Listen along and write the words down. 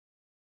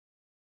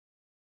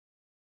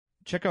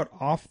check out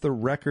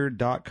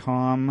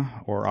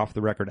offtherecord.com or Off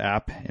the Record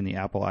app in the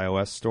Apple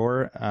iOS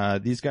store.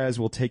 These guys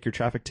will take your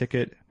traffic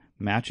ticket,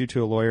 match you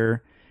to a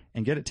lawyer,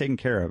 and get it taken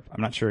care of.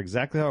 I'm not sure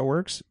exactly how it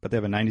works, but they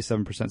have a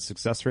 97%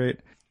 success rate.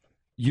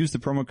 Use the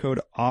promo code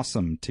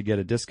AWESOME to get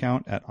a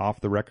discount at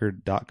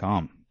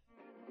offtherecord.com.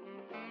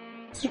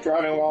 It's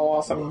Driving While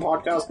Awesome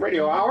Podcast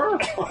Radio Hour.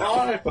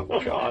 Oh,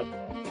 God.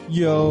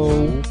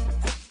 Yo.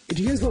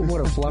 Do you guys know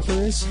what a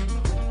fluffer is?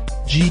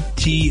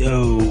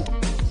 GTO.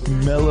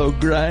 Mellow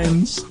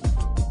grinds.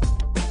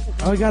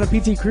 Oh, I got a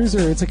PT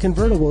Cruiser. It's a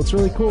convertible. It's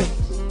really cool.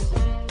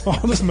 Oh,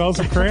 this smells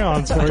of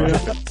crayons for you.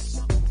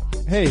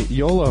 Hey,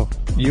 YOLO.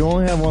 You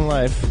only have one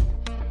life.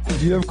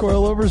 Do you have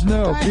coilovers?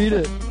 No. Beat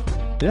it.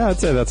 Yeah, I'd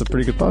say that's a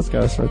pretty good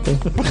podcast right there.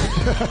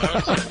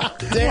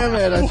 Damn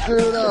it, I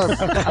screwed it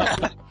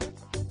up.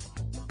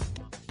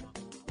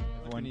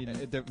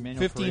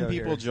 15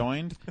 people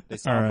joined. They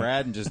saw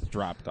Brad and just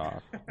dropped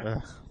off.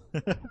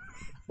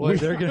 Well,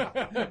 they're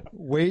gonna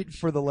wait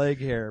for the leg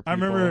hair. People. I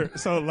remember,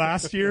 so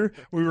last year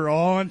we were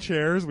all on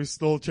chairs. We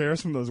stole chairs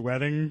from those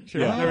wedding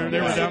chairs. Yeah. They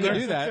were down there.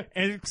 Do that.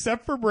 And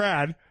except for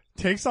Brad,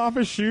 takes off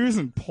his shoes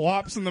and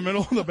plops in the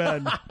middle of the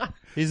bed.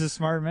 He's a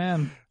smart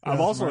man.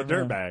 I'm also a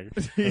dirtbag.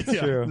 That's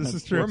true. This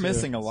is true. We're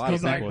missing a lot of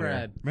people here.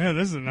 Brad. Man,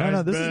 this is a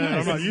nice this is bed. nice.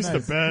 I'm not This is used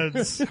nice.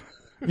 to beds.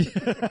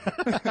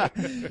 I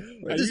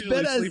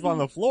usually sleep on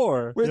the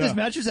floor. Wait, this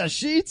mattress has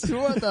sheets?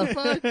 What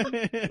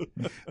the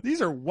fuck?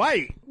 These are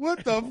white.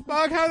 What the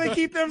fuck? How do they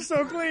keep them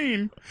so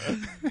clean?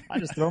 I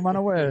just throw them on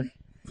away.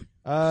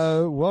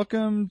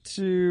 Welcome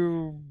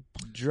to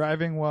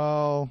Driving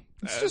While...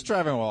 It's just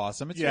Driving While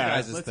Awesome. It's your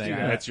guys' thing.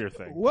 That's your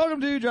thing.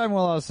 Welcome to Driving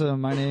While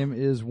Awesome. My name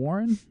is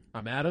Warren.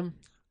 I'm Adam.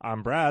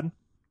 I'm Brad.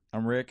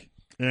 I'm Rick.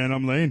 And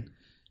I'm Lane.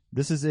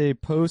 This is a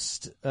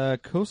post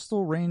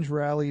Coastal Range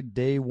Rally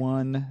Day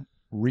 1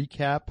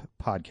 recap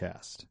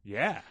podcast.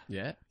 Yeah.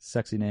 Yeah.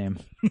 Sexy name.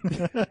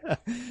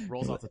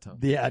 Rolls off the tongue.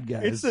 The ad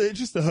guys. It's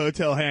just a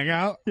hotel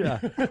hangout. Yeah.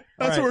 That's right.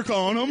 what we're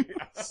calling them.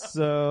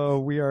 So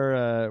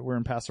we're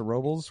in Paso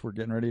Robles. We're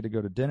getting ready to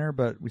go to dinner,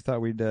 but we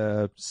thought we'd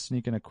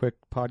sneak in a quick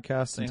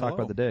podcast and talk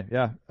about the day.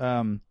 Yeah.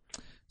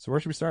 So where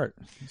should we start?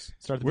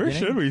 Start at the Where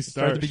beginning? should we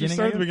start? At the beginning.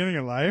 Start at the beginning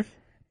of life.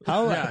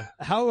 How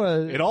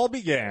It all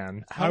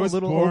began. how I a was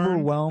little born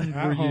overwhelmed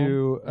at were home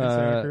you in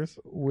Santa Cruz.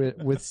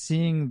 with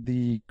seeing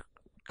the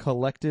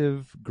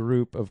collective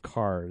group of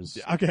cars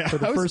Okay, for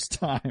the first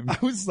time? I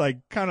was like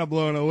kind of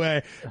blown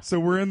away. So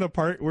we're in the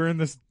We're in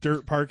this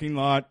dirt parking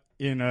lot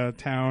in a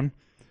town.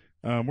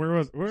 San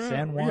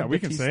Juan Yeah, we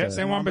can say it. Batista.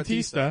 San Juan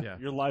Batista. Yeah.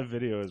 Your live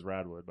video is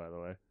Radwood, by the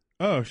way.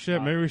 Oh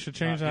shit! Maybe we should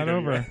change that either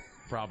over. way.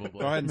 Probably.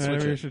 Go ahead and Maybe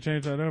switch we it. should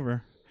change that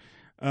over.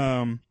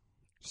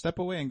 Step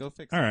away and go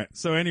fix it. All right.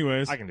 So,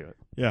 anyways, I can do it.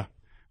 yeah,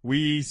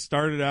 we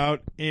started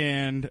out,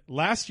 and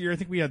last year I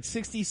think we had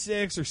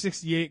 66 or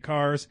 68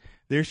 cars.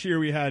 This year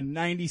we had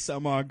 90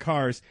 some odd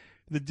cars.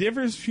 The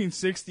difference between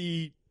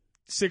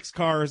 66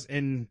 cars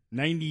and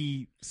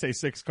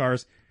 96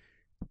 cars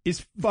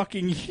is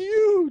fucking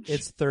huge.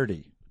 It's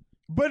 30.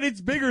 But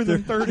it's bigger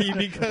than 30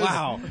 because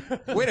Wow.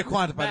 Way to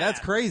quantify. That's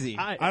crazy.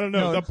 I don't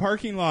know, No, the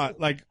parking lot.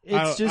 Like it's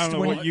I just don't know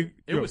when what you.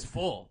 It was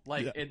full.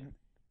 Like, Yeah. and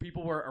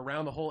people were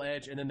around the whole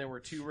edge, and then there were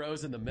 2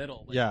 rows in the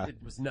middle. Like, Yeah.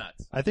 It was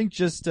nuts. I think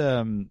just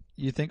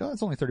you think, oh,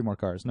 it's only 30 more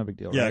cars, no big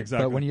deal. Yeah, right?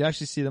 exactly. But when you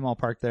actually see them all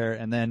parked there,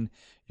 and then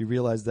you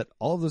realize that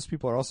all of those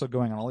people are also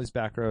going on all these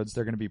back roads,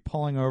 they're going to be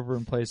pulling over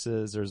in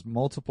places. There's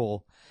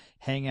multiple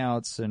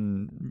hangouts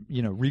and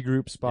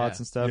regroup spots Yeah.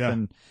 and stuff. Yeah.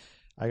 And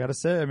I gotta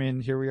say, I mean,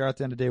 here we are at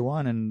the end of day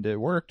 1, and it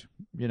worked.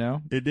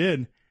 It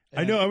did.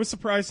 I know. I was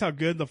surprised how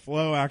good the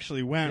flow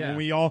actually went Yeah. when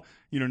we all,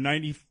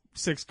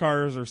 96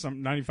 cars or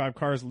 95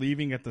 cars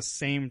leaving at the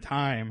same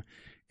time.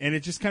 And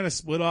it just kind of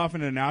split off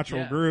into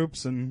natural Yeah.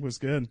 groups and was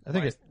good. I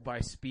think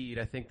by speed,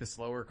 I think the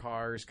slower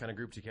cars kind of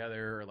grouped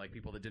together, or like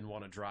people that didn't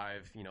want to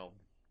drive,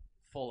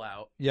 full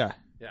out. yeah.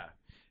 Yeah.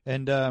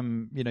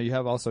 And you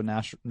have also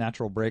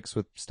natural breaks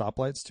with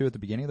stoplights too at the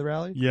beginning of the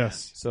rally.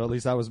 Yes. So at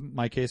least that was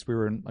my case. We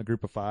were in a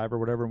group of 5 or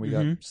whatever, and we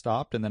got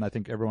stopped, and then I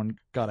think everyone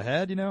got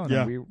ahead, and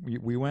Yeah. then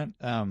we went.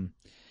 And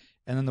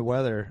then the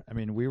weather. I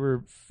mean, we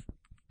were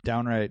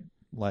downright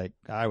like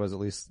I was at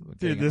least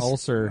getting an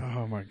ulcer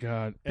Oh my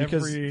God.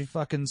 because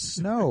fucking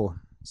snow.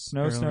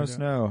 Really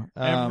Snow.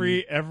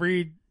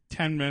 Every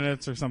 10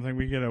 minutes or something,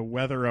 we get a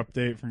weather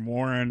update from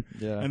Warren,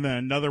 Yeah. and then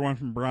another one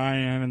from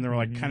Brian, and they're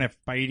like kind of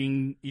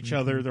fighting each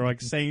other. They're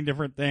like saying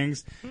different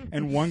things,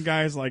 and one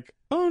guy's like,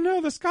 "Oh no,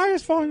 the sky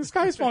is falling,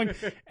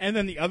 and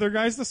then the other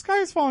guy's, "The sky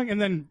is falling,"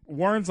 and then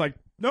Warren's like,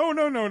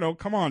 No,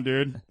 come on,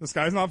 dude. The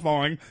sky's not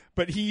falling.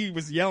 But he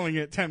was yelling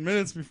it 10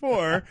 minutes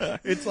before.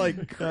 It's like,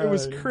 it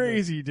was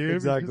crazy, dude.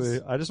 Exactly.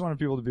 because- I just wanted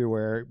people to be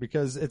aware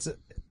because it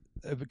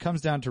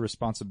comes down to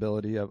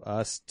responsibility of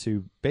us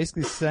to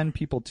basically send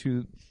people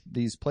to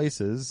these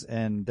places,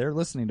 and they're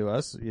listening to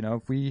us.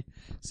 If we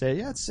say,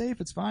 yeah, it's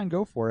safe, it's fine,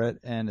 go for it,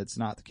 and it's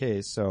not the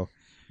case. So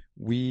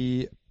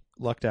we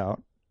lucked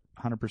out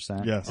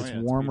 100%. Yes. It's Oh,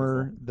 yeah,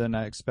 warmer than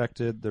I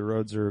expected. The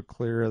roads are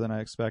clearer than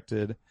I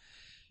expected.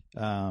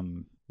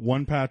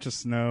 One patch of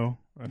snow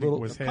I think Little-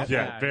 was hit.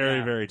 Yeah,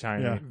 very, very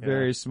tiny. Yeah.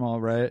 Very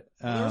small, right?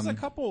 There was a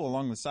couple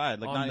along the side,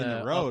 like On not in the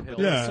the road, but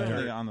uphill there was Yeah.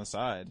 certainly dirt. on the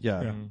side.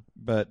 Yeah, Yeah.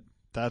 but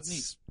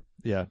that's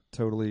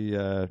totally.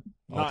 I'll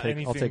Not take.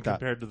 anything I'll take that.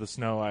 compared to the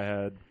snow I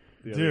had.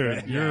 The other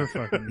Dude, day. you're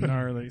fucking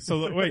gnarly.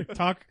 So wait,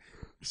 talk.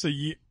 So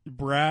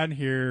Brad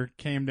here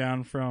came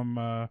down from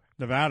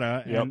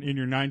Nevada Yep. and in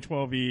your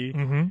 912E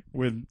Mm-hmm.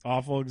 with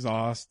awful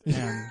exhaust and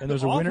And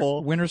there's a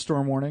Awful. winter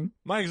storm warning.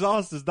 My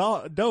exhaust is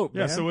dope. yeah.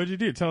 man. So what'd you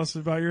do? Tell us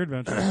about your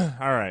adventure.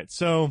 All right.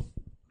 So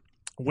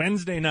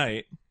Wednesday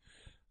night,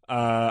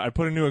 I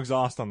put a new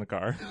exhaust on the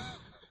car.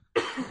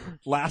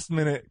 Last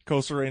minute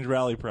Coastal Range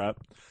rally prep.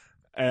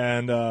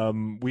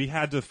 And we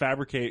had to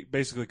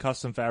basically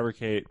custom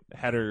fabricate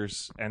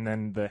headers, and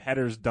then the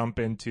headers dump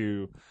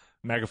into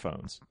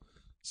megaphones.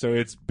 So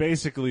it's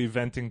basically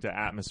venting to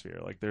atmosphere.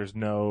 Like there's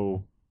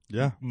no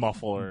Yeah,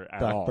 muffler at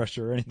back all.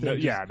 pressure or anything. No,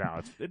 yeah,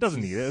 no, it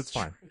doesn't need it. It's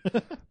fine.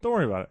 Don't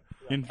worry about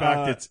it. In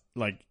fact, Uh,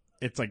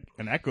 it's like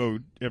an echo.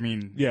 I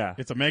mean, Yeah.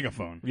 it's a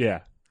megaphone.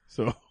 Yeah.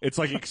 So It's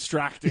like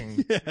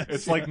extracting.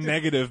 It's like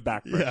negative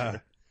back pressure. Yeah.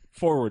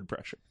 Forward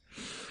pressure.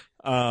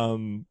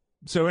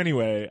 So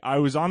anyway, I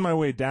was on my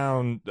way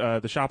down.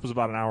 The shop was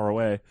about an hour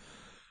away.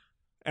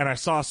 And I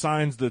saw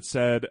signs that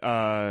said,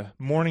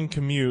 morning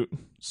commute,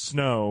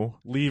 snow,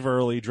 leave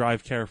early,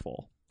 drive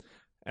careful.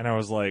 And I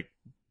was like,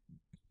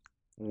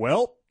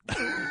 well,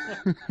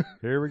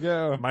 Here we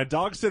go. my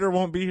dog sitter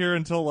won't be here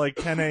until like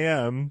 10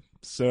 a.m.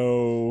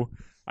 So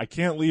I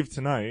can't leave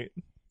tonight.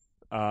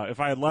 If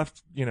I had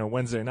left,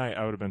 Wednesday night,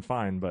 I would have been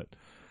fine. But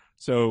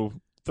so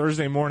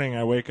Thursday morning,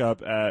 I wake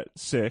up at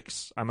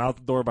 6. I'm out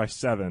the door by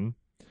 7.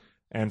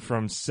 And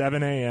from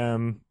 7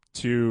 a.m.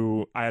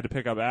 to I had to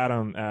pick up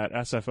Adam at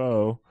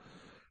SFO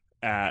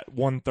at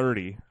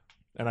 1:30,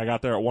 and I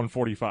got there at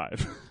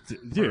 1:45.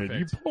 dude, Perfect.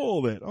 you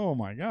pulled it. Oh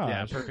my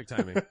Yeah, gosh. perfect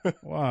timing.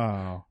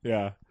 Wow.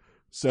 Yeah.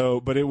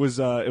 So, but it was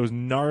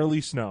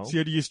gnarly snow. So you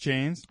had to use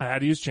chains. I had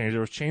to use chains.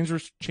 There was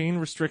chain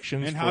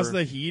restrictions. And how's for-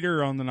 the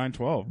heater on the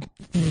 912?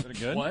 Is it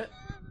good?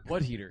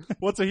 What heater?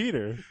 What's a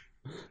heater?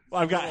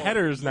 Well, I've got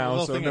headers A now,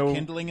 little so thing no. of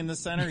kindling in the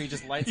center. He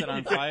just lights it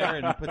on fire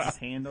and puts his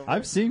hand over.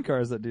 I've seen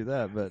cars that do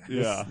that, but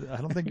Yeah. I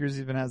don't think yours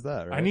even has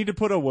that. Right? I need to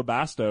put a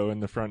Webasto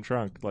in the front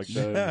trunk, like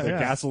the Yeah.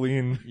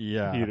 gasoline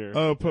Yeah. heater.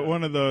 Oh, put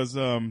one of those.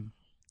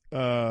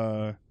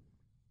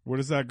 What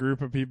is that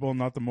group of people?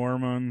 Not the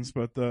Mormons,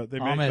 but they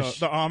make Amish.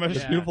 the Amish.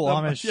 Yeah. Beautiful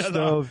Amish Yeah, the-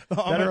 stove the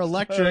that are Amish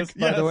electric, stoves.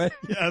 by the way.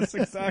 Yes,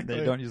 exactly.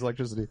 They don't use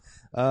electricity.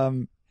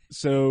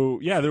 So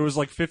yeah, there was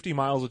like 50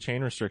 miles of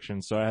chain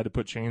restrictions, so I had to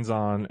put chains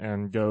on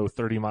and go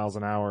 30 miles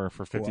an hour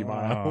for 50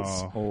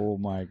 miles. Wow. Oh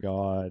my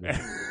god!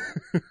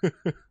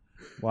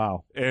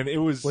 Wow. And it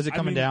was Was it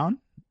coming down?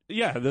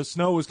 Yeah, the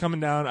snow was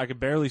coming down. I could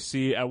barely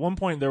see. At one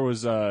point, there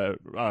was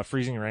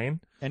freezing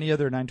rain. Any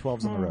other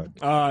 912s on the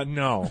road?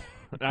 No,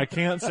 I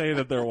can't say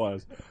that there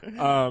was.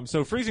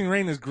 So freezing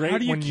rain is great How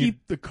do you when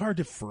keep the car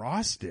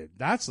defrosted?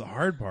 That's the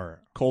hard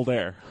part, cold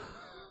air.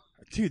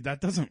 dude.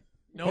 That doesn't.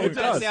 No, It it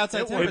does. the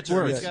outside It temperature.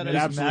 works. He's got It to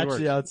absolutely match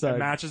works. the outside. It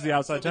matches the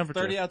outside If it's 30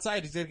 temperature.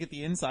 outside. He's got to get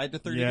the inside to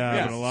 30 Yeah,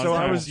 degrees. but a lot So of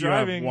I times was you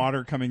have driving-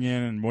 water coming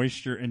in and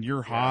moisture, and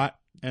you're hot,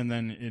 and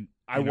then it.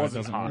 I you know, it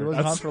wasn't doesn't hot. It work.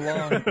 wasn't hot for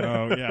long.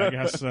 Oh yeah, I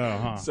guess so,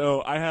 huh?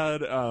 So I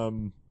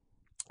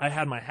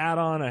had my hat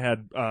on, I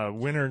had a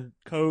winter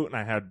coat, and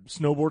I had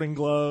snowboarding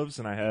gloves,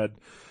 and I had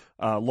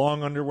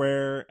long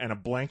underwear and a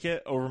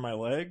blanket over my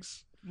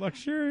legs.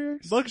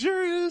 Luxurious.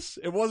 Luxurious.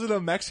 It wasn't a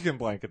Mexican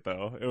blanket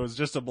though. It was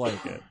just a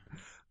blanket.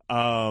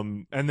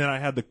 And then I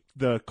had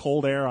the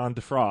cold air on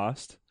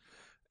defrost,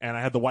 and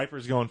I had the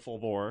wipers going full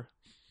bore,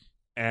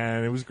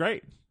 and it was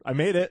great. I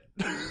made it.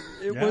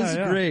 It Yeah, was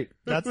yeah. great.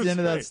 That's was the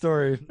end of that great.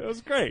 story. It was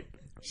great.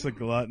 Just a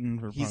glutton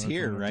for He's punishment.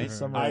 here, right?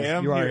 Summarize. I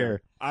am You are here.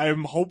 here.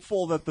 I'm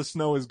hopeful that the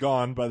snow is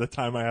gone by the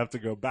time I have to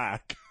go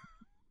back.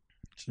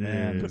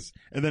 Jeez.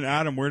 And then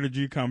Adam, where did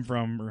you come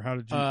from, or how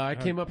did you? I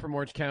came up from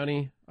Orange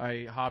County.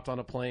 I hopped on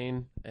a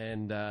plane,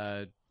 and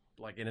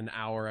like in an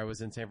hour, I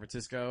was in San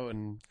Francisco.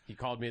 And he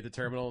called me at the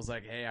terminal. Was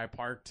like, "Hey, I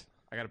parked.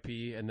 I gotta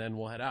pee, and then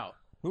we'll head out."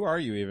 Who are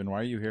you even? Why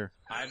are you here?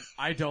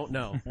 I don't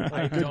know.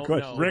 I Good don't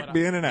question. know. Rick but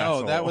being an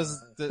asshole. No, that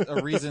was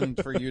a reason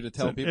for you to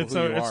tell people it's who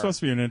you it's are. supposed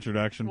to be an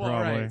introduction, Well,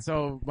 probably. right.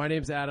 So my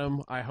name's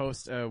Adam. I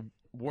host a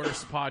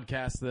worse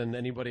podcast than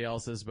anybody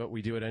else's, but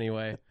we do it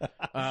anyway.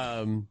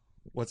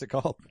 What's it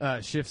called?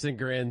 Shifts and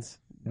Grins.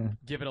 Yeah.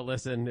 Give it a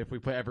listen if we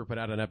ever put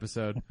out an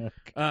episode.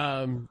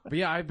 But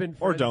yeah, I've been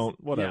Or friends-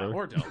 don't, whatever. Yeah,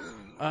 or don't.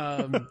 I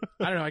don't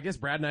know. I guess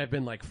Brad and I have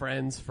been like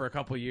friends for a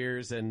couple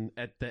years, and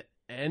at the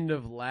end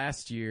of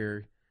last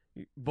year,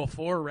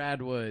 before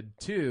Radwood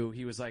 2,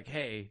 he was like,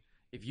 "Hey,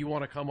 if you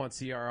want to come on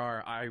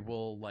CRR, I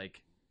will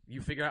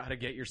you figure out how to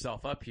get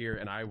yourself up here,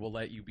 and I will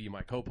let you be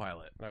my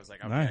co-pilot." And I was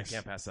like, "Okay, Nice. I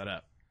can't pass that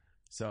up."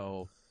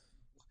 So.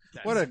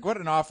 What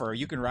an offer!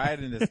 You can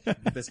ride in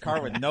this car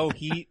with no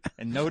heat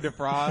and no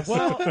defrost.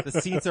 Well- the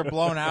seats are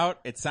blown out.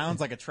 It sounds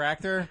like a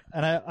tractor.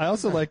 And I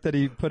also like that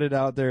he put it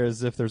out there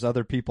as if there's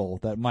other people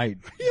that might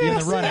be in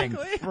the running.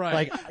 Right.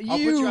 Like I'll put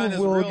you on this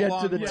will real get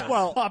long to the list.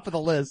 top of the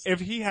list. If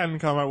he hadn't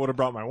come, I would have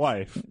brought my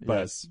wife. But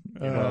Yes.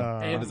 And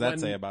What does that when-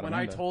 say about when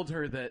Amanda? I told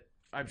her that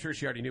I'm sure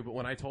she already knew, but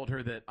when I told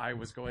her that I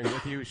was going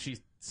with you, she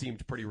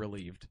seemed pretty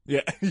relieved.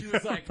 Yeah. She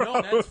was like,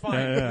 "No, that's fine.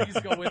 Yeah. Please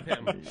go with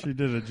him. She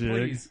did a jig.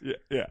 Please."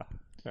 Yeah.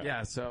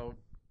 Yeah. So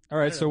All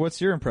right. So what's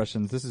your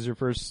impressions? This is your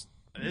first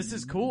this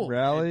is cool.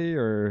 rally,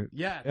 or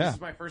Yeah, this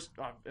is my first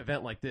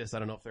event like this. I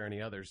don't know if there are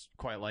any others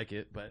quite like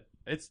it, but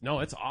it's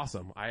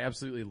awesome. I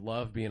absolutely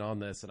love being on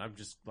this, and I'm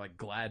just like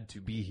glad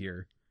to be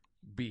here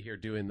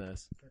doing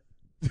this.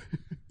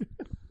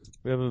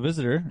 we have a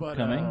visitor But,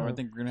 coming? I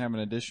think we're gonna have an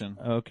addition.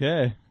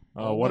 Okay.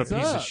 Oh, what a what's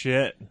piece up? of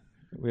shit.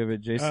 We have a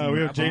Jason. We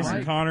have Grab a Jason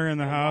mic. Connor in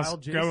the A house.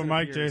 wild Grab a Jason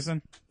mic, appears.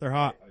 Jason. They're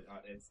hot.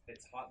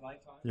 It's hot night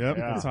time. Yep,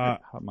 Yeah. it's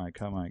hot. Hot mic.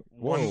 Hot mic.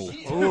 Whoa.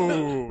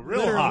 Ooh,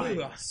 real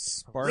hot.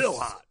 Sparks. Real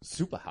hot.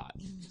 Super hot.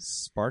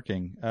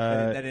 Sparking.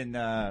 That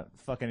didn't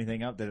fuck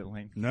anything up, did it,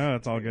 Lane? No,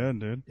 it's all good,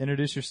 dude.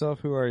 Introduce yourself.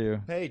 Who are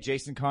you? Hey,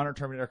 Jason Connor,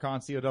 Terminator Con,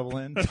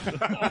 CONN.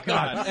 Oh,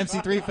 God.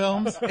 MC3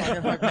 films.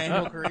 Like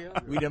Manual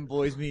Korea. We Them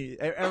Boys Me.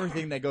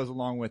 Everything that goes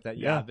along with that.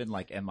 Yeah, Yeah. I've been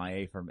like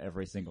MIA from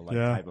every single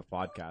Yeah. type of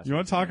podcast. You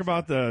want to talk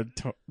about the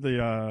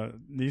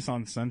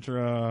Nissan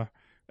Sentra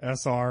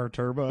SR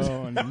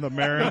Turbo and the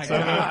merits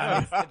of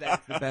it?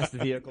 That's the best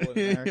vehicle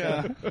in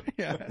America.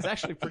 Yeah. It's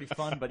actually pretty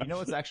fun, but you know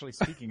what's actually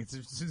speaking?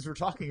 Since we're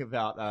talking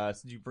about,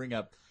 since you bring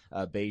up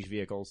beige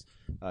vehicles,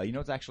 you know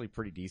what's actually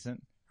pretty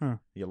decent? Huh.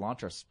 The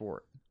Elantra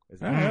Sport.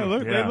 Is Yeah,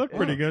 they Yeah. look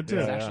pretty good too.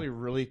 It's Yeah. actually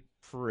really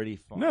pretty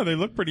fun. No, they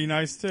look pretty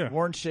nice too.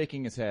 Warren's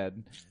shaking his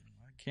head.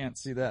 Can't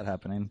see that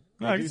happening.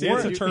 No, I can see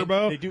Warren- it's a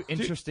turbo. They do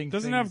interesting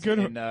doesn't things have good-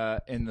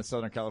 in the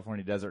Southern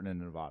California desert and in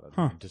Nevada.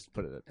 Huh. Just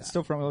put it at that. It's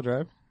still front wheel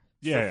drive.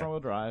 Yeah. Front wheel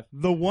drive.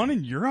 The one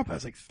in Europe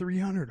has like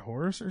 300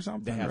 horse or They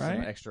something, have right?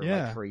 some extra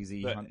yeah. like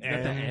crazy. The hunt-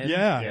 N-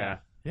 Yeah. Yeah.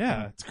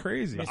 Yeah, it's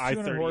crazy. The It's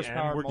 200 i30N.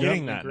 horsepower, We're multi-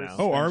 getting that increase now.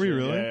 Oh, are we suspension.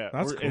 really? Yeah.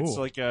 That's We're- It's cool.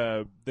 like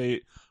they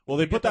You put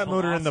get the that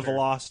motor in the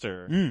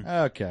Veloster. Veloster.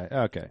 Mm. Okay.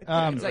 Okay. It's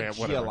yeah, like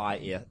whatever.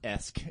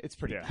 GLI-esque. It's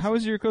pretty. Yeah. how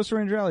was your Coastal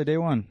Range Rally day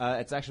one?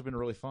 It's actually been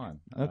really fun.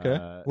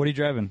 Okay. What are you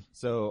driving?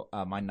 So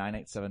my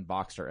 987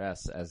 Boxster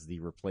S as the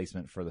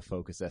replacement for the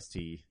Focus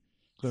ST.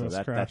 That So was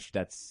that's crashed.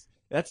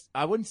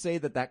 I wouldn't say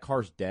that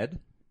car's dead.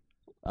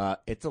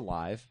 It's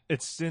alive,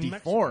 It's in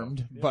deformed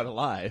Mexico. but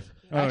alive.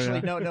 Oh,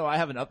 Actually, yeah. no, I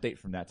have an update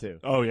from that too.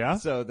 Oh yeah.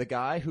 So the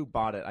guy who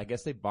bought it, I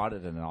guess they bought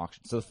it in an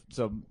auction.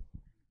 So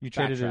You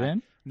traded it backtrack.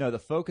 in? No, the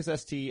Focus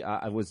ST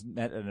I was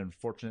met an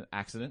unfortunate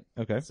accident.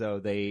 Okay. So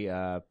they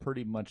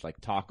pretty much like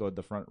tacoed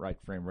the front right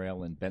frame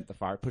rail and bent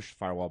pushed the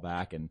firewall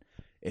back, and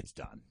it's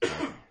done.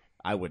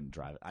 I wouldn't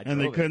drive it. I And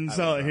they drove couldn't I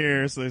sell it wouldn't drive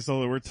here, so they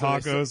sold it where So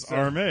they- tacos so-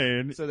 are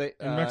made. So they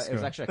in it Mexico.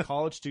 was actually a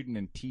college student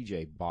in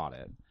TJ bought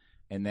it,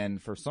 and then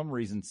for some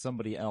reason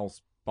somebody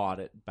else bought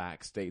it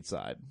back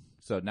stateside.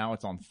 So now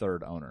it's on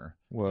third owner.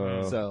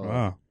 Whoa. So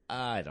Wow.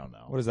 I don't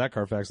know. What does that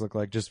Carfax look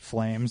like? Just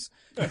flames.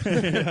 Just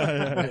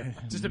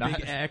a Not-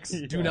 big X.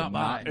 Do not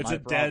buy. It's my a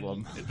dead.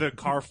 problem. The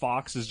car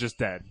Fox is just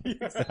dead.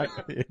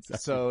 Exactly.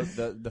 So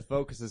the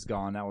Focus is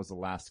gone. That was the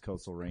last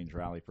Coastal Range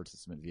Rally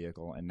participant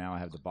vehicle, and now I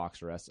have the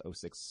Boxster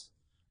S06,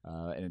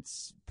 and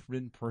it's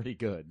been pretty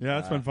good. Yeah,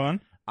 it's been fun.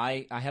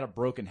 I had a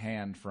broken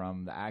hand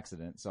from the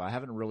accident, so I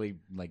haven't really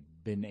like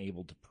been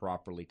able to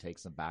properly take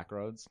some back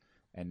roads,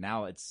 and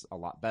now it's a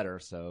lot better.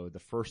 So the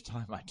first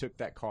time I took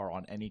that car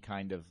on any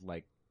kind of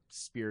like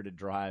spirited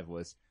drive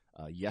was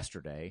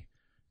yesterday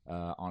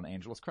on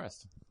Angeles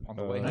Crest on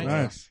the way home.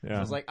 Nice. So I Yeah.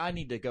 was like, I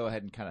need to go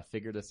ahead and kind of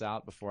figure this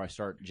out before I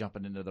start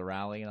jumping into the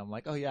rally. And I'm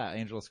like, oh yeah,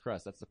 Angeles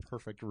Crest, that's the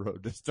perfect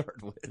road to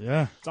start with.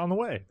 Yeah. It's on the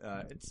way.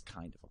 It's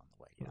kind of on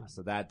the way, yeah.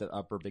 So the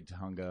upper Big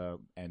Tahunga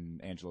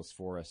and Angeles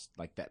Forest,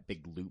 like that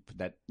big loop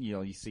that,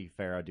 you see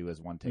Farah do as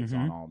one takes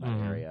on all that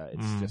Mhm. area.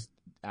 It's Mhm. just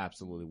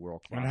absolutely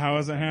world class. And how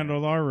has it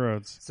handled our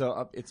roads?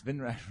 So it's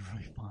been really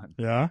fun.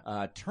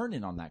 Yeah.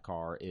 Turn-in on that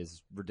car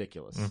is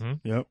ridiculous.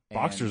 Yep. And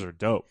Boxsters are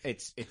dope.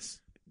 It's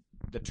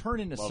the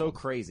turn-in is Love so them.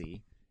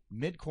 crazy.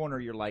 Mid-corner,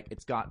 you're like,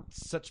 it's got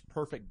such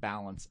perfect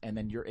balance, and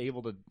then you're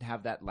able to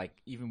have that, like,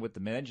 even with the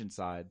mid-engine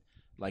side,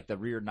 like the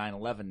rear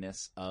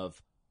 911-ness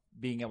of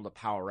being able to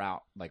power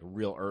out, like,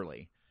 real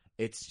early.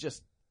 It's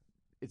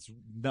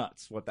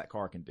nuts what that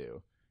car can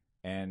do.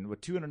 And with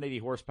 280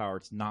 horsepower,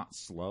 it's not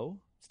slow.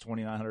 It's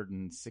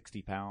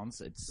 2,960 pounds.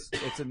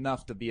 It's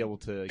enough to be able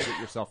to get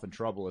yourself in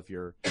trouble if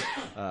you're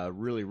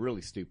really,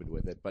 really stupid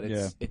with it. But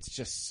it's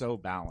just so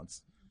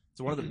balanced. It's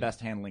one of the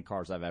best handling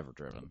cars I've ever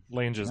driven.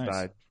 Lane just Nice.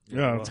 died.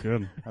 Yeah, that's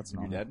good. That's You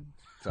normal. dead?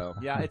 So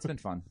yeah, it's been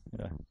fun.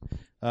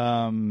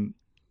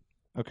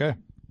 Okay.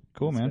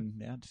 Cool, It's man.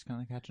 been, just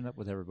kind of catching up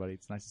with everybody.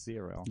 It's nice to see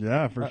you, Rail.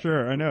 Yeah, for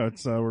sure. I know.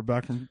 It's we're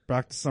back to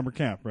summer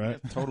camp, right?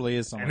 Totally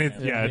is And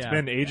something. it's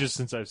been ages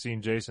since I've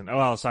seen Jason. Oh,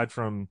 well, aside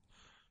from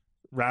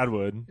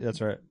Radwood,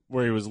 That's right.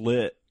 where he was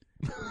lit.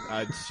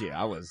 I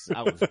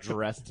was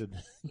dressed to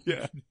the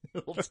Yeah.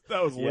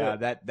 That was lit.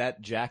 yeah,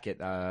 that jacket.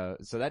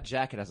 So that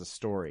jacket has a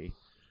story.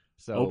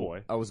 So Oh,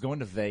 boy. I was going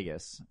to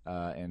Vegas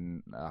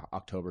in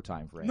October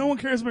time frame. No one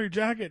cares about your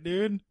jacket,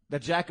 dude.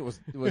 That jacket was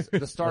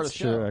the star of That's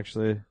the show. true,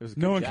 actually. It was a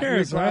No good one jacket. Your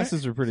cares, right?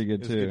 glasses are pretty It good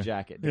was a too. good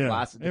jacket. Yeah, The it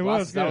glasses,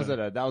 was that was good.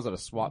 at a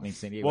SWAT meet in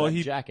San Diego. Well, That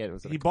he- jacket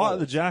was at He a bought Kohl's.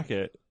 the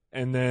jacket,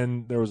 and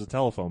then there was a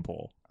telephone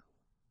pole.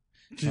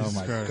 Jesus oh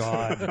my Christ.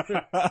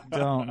 God.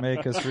 Don't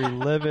make us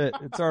relive it.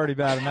 It's already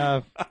bad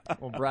enough.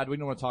 Well, Brad, we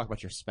don't want to talk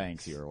about your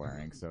Spanx you were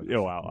wearing. So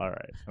Oh, wow. All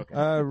right.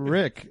 okay.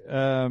 Rick,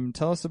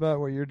 tell us about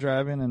what you're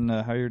driving and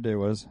how your day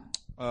was.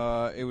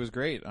 It was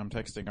great. I'm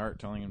texting Art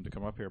telling him to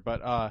come up here.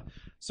 But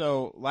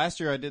so last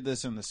year I did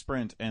this in the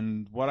Sprint,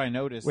 and what I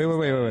noticed. Wait. is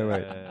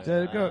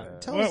Go,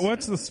 tell us.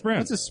 What's the Sprint?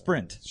 What's a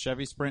Sprint?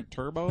 Chevy Sprint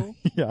Turbo,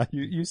 Yeah,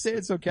 you say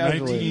it so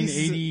casually.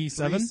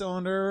 1987?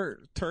 3-cylinder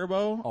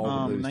turbo, All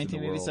the boost in the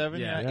 1987.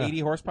 world. Yeah, 80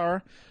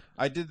 horsepower.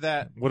 I did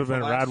that. Would have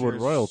been for last Radwood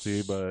year's-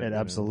 royalty, but It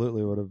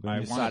absolutely would have I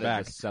been. want it Decided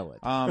back. to sell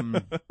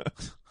it.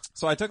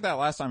 So I took that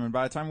last time, and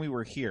by the time we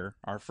were here,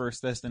 our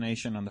first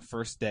destination on the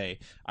first day,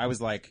 I was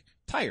like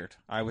tired.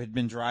 I had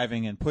been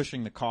driving and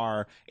pushing the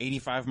car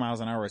 85 miles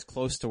an hour as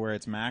close to where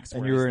it's max.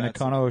 And you were in a that's-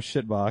 Kano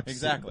shitbox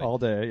Exactly. all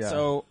day. Yeah.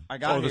 So I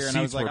got Oh, the here and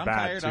I was seats like, were I'm bad,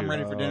 tired. I'm too.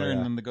 ready for dinner Oh, yeah.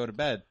 and then to go to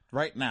bed.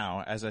 Right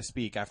now, as I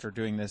speak, after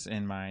doing this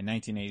in my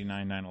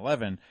 1989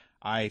 911,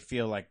 I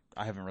feel like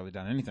I haven't really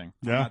done anything.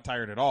 Yeah. I'm not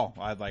tired at all.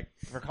 I like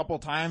for a couple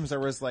times there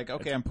was like,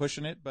 okay, I'm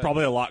pushing it, but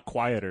probably a lot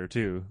quieter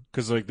too,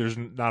 because like there's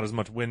not as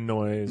much wind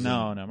noise.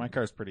 no, my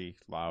car's pretty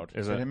loud.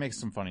 Is But it? it makes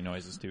some funny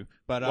noises too.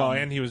 But Well,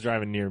 and he was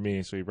driving near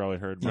me, so he probably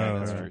heard. No, my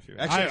that's no. true too.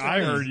 Actually,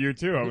 I heard you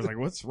too. I was like,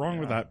 "What's wrong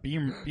with that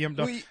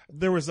BMW?"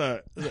 There was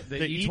the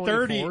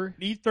E24?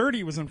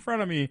 E30 was in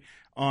front of me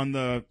on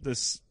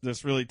this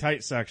really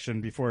tight section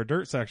before a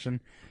dirt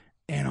section,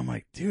 and I'm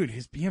like, "Dude,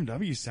 his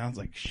BMW sounds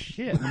like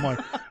shit." And I'm like,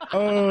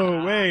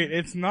 "Oh wait,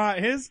 it's not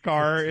his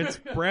car. It's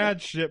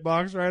Brad's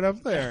shitbox right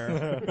up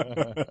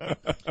there."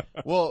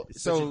 Well, such a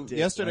so dick,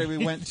 yesterday right?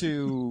 we went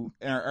to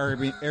our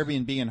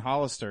Airbnb in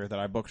Hollister that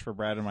I booked for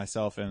Brad and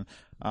myself, and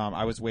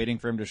I was waiting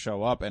for him to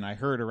show up, and I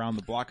heard around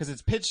the block because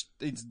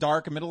it's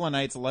dark, middle of the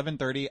night, it's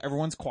 11:30,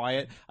 everyone's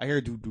quiet. I hear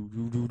do do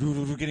do do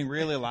do do getting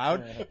really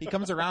loud. He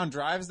comes around,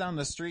 drives down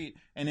the street,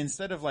 and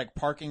instead of like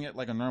parking it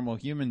like a normal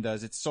human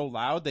does, it's so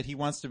loud that he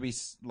wants to be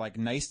like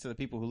nice to the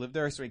people who live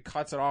there, so he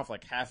cuts it off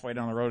like halfway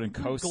down the road and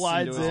coasts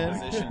Glides into his in.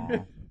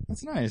 position.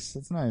 That's nice.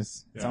 That's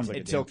nice. Sounds like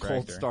Until a damn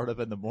cold tractor. startup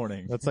in the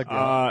morning. That's like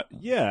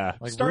Yeah,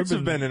 Like starts have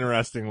Ruben- been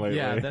interesting lately.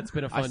 Yeah, that's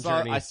been a fun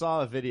journey. I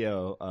saw a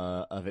video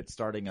of it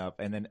starting up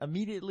and then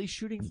immediately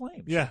shooting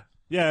flames.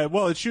 yeah.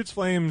 Well, it shoots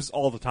flames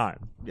all the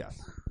time. Yes.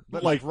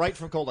 But Like- like right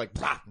from cold, like,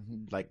 blah,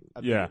 like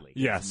Yeah. immediately.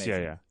 It's Yes.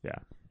 amazing. Yeah.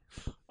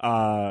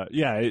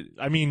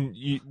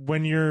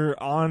 When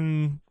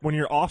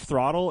you're off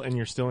throttle and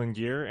you're still in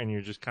gear and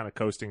you're just kind of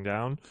coasting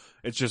down,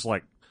 it's just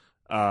like,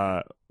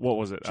 what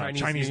was it?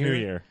 Chinese New New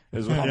Year.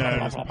 Is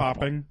Yeah, it's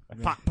popping.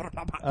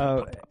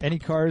 any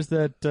cars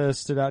that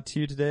stood out to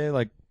you today?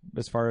 Like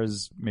as far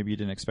as maybe you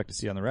didn't expect to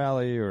see on the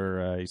rally,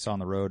 or you saw on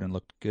the road and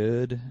looked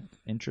good,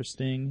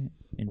 interesting,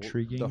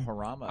 intriguing. The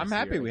Harama. I'm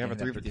happy we have a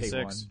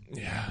 356.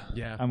 356.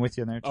 Yeah. I'm with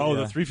you on there. Too, Oh,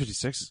 yeah. the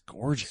 356 is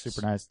gorgeous.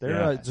 super nice.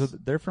 They're Yeah. so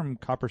they're from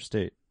Copper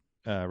State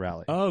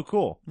rally. Oh,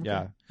 cool.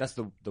 Yeah, That's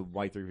the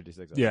white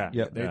 356. Yeah.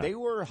 Yep. They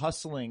were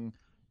hustling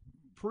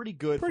pretty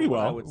good. Pretty for what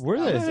well. I would, Were I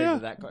would they? say Yeah. to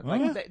that car.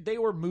 Like, they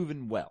were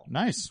moving well.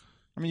 nice.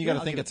 I mean, you Yeah, got to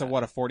I'll think give it's it a that.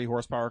 what, a 40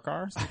 horsepower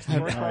car, 60 I have no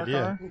horsepower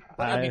idea. car.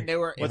 But I mean, they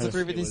were. What's a it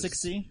was-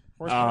 356C? it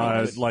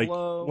Horsepower? was Like,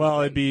 slow. well,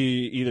 it'd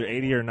be either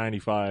 80 or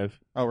 95.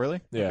 Oh,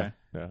 really? Yeah.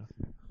 Okay.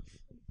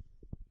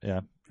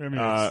 Yeah. I mean,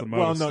 it's the most.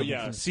 Well, no,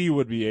 yeah. C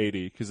would be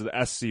 80 because the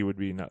SC would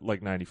be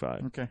like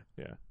 95. Okay.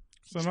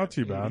 So not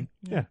too bad.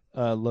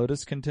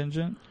 Lotus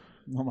contingent.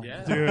 Oh my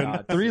Yeah. Dude,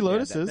 God, Three yeah,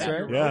 Lotuses, that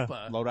right? Yeah.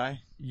 Europa. Lodi?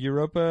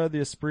 Europa, the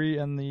Esprit,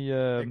 and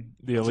the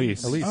The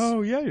Elise. Elise.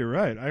 Oh yeah, you're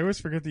right. I always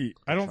forget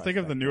I don't think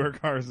of the newer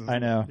cars. As, I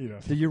know. You know.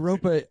 The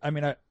Europa. I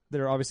mean,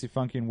 they're obviously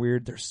funky and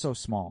weird. They're so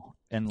small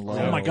and low.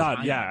 Oh my God.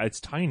 Tiny. Yeah. It's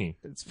tiny.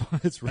 It's I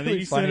think really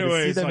you funny said it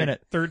to see was them like in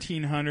it.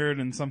 1,300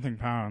 and something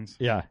pounds.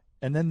 Yeah,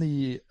 and then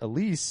the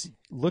Elise.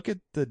 Look at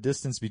the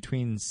distance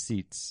between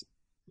seats.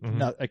 Mhm.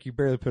 Not like you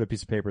barely put a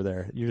piece of paper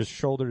there. You're just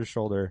shoulder to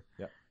shoulder.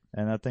 Yep.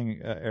 And that thing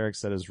Eric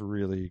said is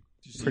really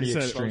pretty He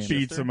said extreme. it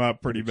beats them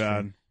up pretty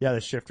bad. Yeah, the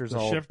shifter's The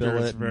all shifter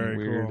billet is very and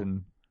weird cool.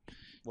 and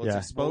Well, it's Yeah.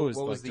 exposed,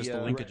 What was like just the,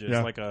 the linkages,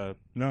 Yeah. like a,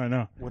 No, I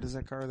know. what is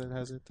that car that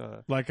has it?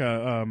 Like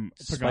a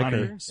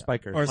Pagani.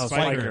 Spiker. Or Oh,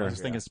 Spiker. I was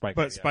thinking Spiker.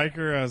 But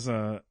Spiker as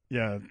a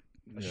A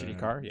shitty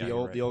car? Yeah, the you're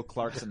old right. the old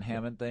Clarkson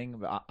Hammond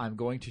thing. I'm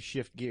going to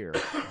shift gear.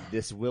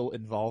 This will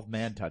involve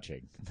man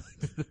touching.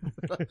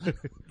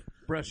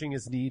 Brushing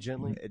his knee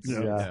gently.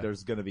 Yeah.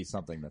 There's going to be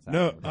something that's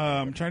No, happening.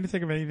 I'm trying to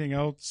think of anything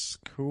else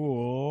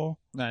cool.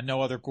 Nah,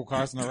 no other cool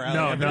cars in the rally.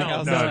 No, Everything no,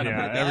 else no, is yeah, pretty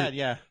bad,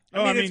 yeah.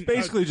 I mean, it's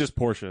basically just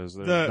Porsches.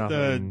 There's the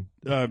nothing-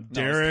 tons of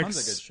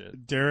Derek's good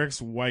shit.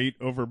 Derek's white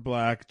over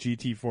black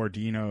GT4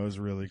 Dino is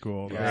really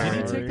cool. Yeah.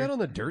 Did he take that on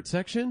the dirt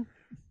section?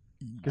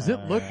 Because it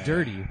looked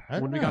dirty I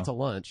don't when we know. got to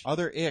lunch.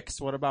 Other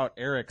icks, what about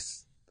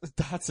Eric's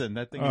Datsun?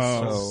 That thing is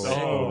Oh. so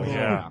Oh,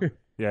 yeah.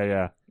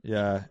 Yeah.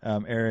 Yeah,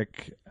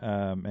 Eric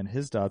and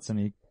his Datsun,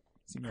 he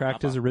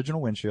cracked his original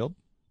windshield.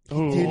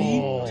 Oh. Did he?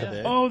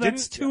 Oh,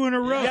 that's Didn't- two in a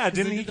row. Yeah,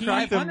 didn't he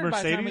crack the 500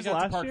 by the time we Mercedes got to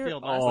last Park year?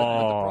 Field But last the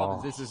night.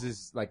 problem is this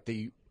is like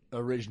the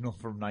original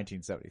from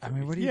 1973. I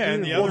mean, what do you Yeah, do?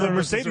 and the Well, other the one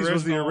Mercedes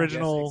was the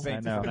original. Same I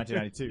thing know. from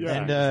 1992.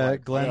 Yeah.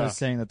 And Glenn Yeah. was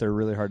saying that they're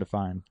really hard to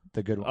find.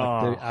 The good one,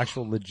 Oh. the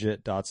actual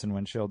legit Datsun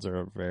windshields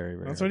are very,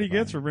 very. That's hard what he to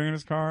gets for find. bringing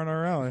his car in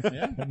our rally.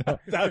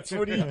 That's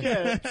what he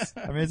gets.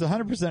 I mean, it's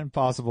 100%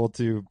 impossible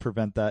to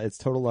prevent that. It's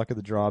total luck of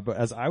the draw. But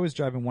as I was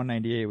driving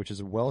 198, which is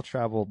a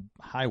well-traveled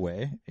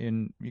highway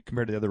in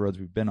compared to the other roads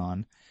we've been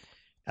on,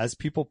 as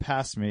people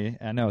pass me,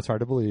 I know it's hard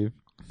to believe,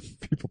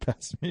 people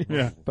pass me.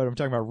 Yeah. But I'm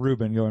talking about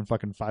Ruben going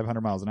fucking 500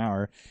 miles an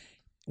hour.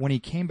 When he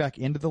came back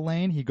into the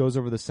lane, he goes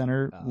over the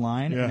center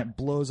line Yeah. and it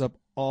blows up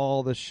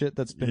all the shit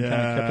that's been kind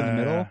of kept in the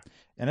middle. Yeah.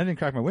 And I didn't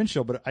crack my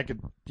windshield, but I could,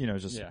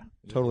 just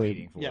totally.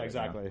 waiting for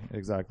it,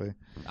 Exactly.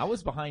 I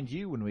was behind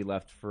you when we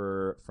left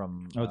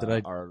from. Oh, did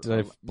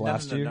I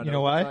blast you? No, you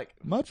know why? Like,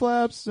 Mud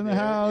flaps in the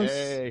house.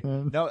 Yay.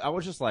 And- No, I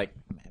was just like,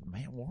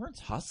 man, Warren's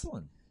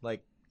hustling.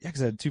 Like, Yeah,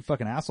 because I had two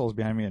fucking assholes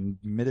behind me in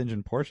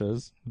mid-engine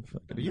Porsches.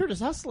 you're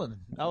just hustling.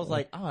 I was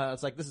like,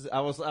 this is.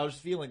 I was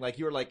feeling like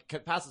you were like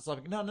past it. So I'm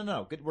like,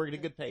 no, good. We're at a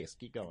good pace.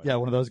 Keep going. Yeah,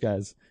 one of those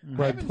guys.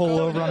 Where I haven't pull felt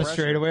over any on a pressure.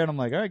 straightaway and I'm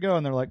like, all right, go.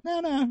 And they're like,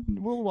 no,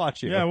 we'll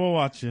watch you. Yeah, we'll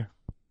watch you.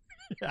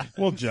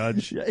 We'll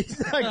judge. Yeah,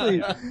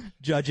 exactly.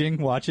 Judging,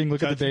 watching,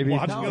 look at the Judging, baby.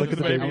 watching, No, Look at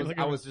the baby. baby.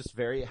 I was just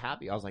very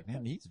happy. I was like,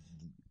 man, he's.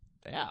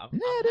 Yeah, I'm Yeah,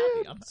 happy.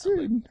 dude.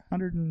 I'm Dude,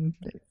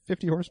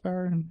 150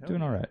 horsepower and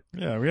doing all right.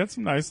 Yeah, we had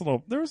some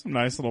there was some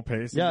nice little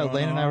pace. Yeah,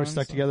 Lane and I were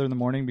stuck so- together in the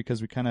morning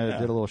because we kind of Yeah.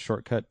 did a little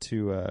shortcut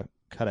to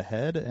cut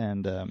ahead,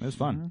 and it was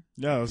fun.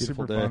 Yeah, it was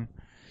Beautiful super day. fun.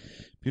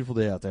 Beautiful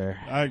day out there.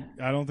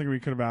 I don't think we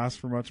could have asked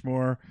for much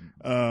more.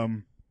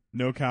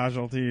 No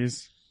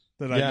casualties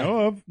that I Yeah.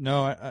 know of.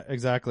 No,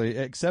 exactly.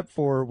 Except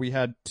for we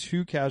had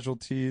two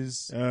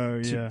casualties Oh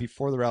yeah.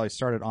 before the rally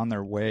started on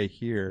their way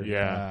here.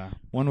 Yeah.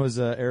 One was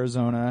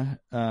Arizona,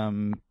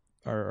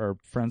 our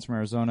friends from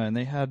Arizona, and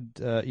they had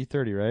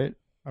E30, right?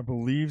 I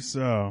believe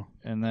so.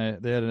 And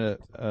they had a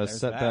There's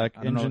setback. that.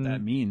 I don't know what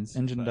that means.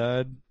 Engine but-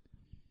 died.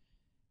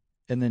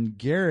 And then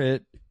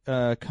Garrett,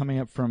 coming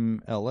up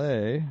from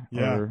L.A.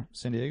 Yeah. or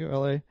San Diego,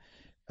 L.A.,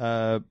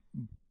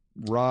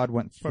 Rod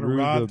went Put a through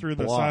rod the through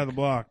the block. side of the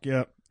block.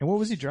 Yep. And what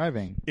was he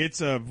driving?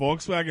 It's a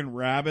Volkswagen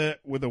Rabbit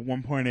with a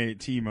 1.8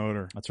 T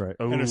motor That's right.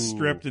 and a Ooh.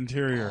 stripped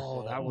interior.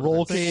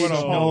 Roll cage, what a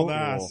no, hauled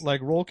ass.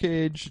 like roll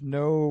cage,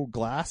 no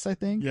glass, I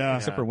think. Yeah.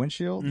 Except for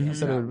windshield. Mhm. He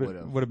said Yeah,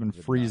 it would have been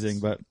freezing,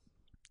 but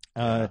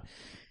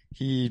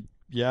he,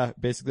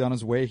 basically on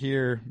his way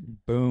here,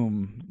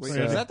 boom. Wait,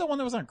 So- is that the one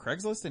that was on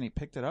Craigslist and he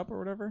picked it up or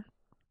whatever?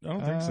 I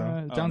don't think so.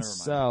 Down never mind.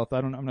 south.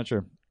 I'm not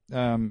sure.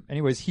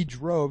 Anyways, he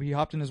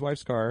hopped in his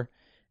wife's car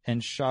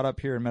and shot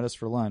up here and met us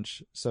for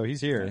lunch. So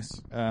he's here.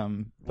 Nice.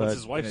 But What's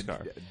his wife's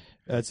car?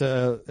 it's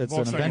an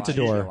Volkswagen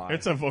Aventador. GLI.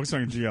 It's a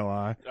Volkswagen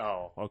GLI.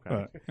 Oh,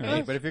 okay. But,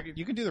 Hey, but if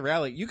you can do the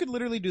rally, you could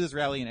literally do this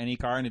rally in any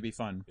car and it'd be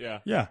fun. Yeah.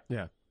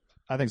 yeah.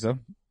 I think so.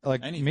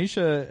 Like Anything.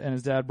 Misha and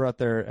his dad brought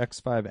their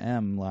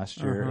X5M last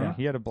year, Uh-huh. and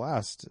he had a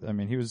blast. I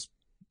mean,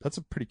 that's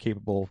a pretty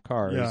capable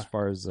car Yeah. as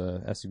far as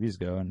SUVs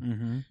go, and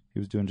Mm-hmm. he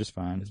was doing just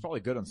fine. It's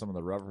probably good on some of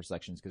the rougher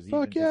sections because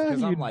Fuck yeah, I'm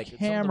you'd like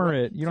hammer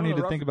it. You don't need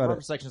to think about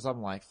rubber it. sections.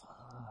 I'm like,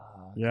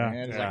 Yeah.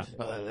 man, it's, Yeah.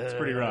 it's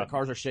pretty rough.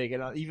 Cars are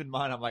shaking. Even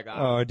mine, I'm like,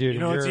 Oh, dude, You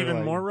know, it's you're, even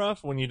like- more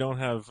rough when you don't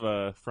have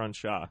front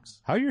shocks.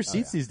 How are your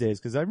seats these days?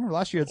 Because I remember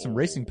last year you had some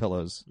racing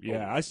pillows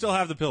Yeah, I still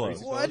have the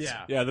pillows. What?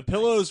 Yeah. Yeah, the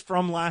pillows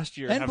from last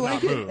year and have not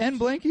blanket moved. and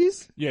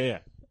blankies. Yeah.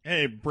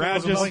 Hey,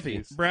 Brad's Those are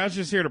monkeys.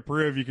 just here to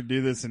prove you can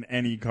do this in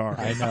any car.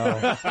 I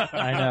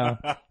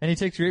know, and he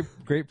takes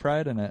great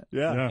pride in it.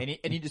 Yeah. Yeah.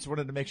 and he just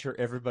wanted to make sure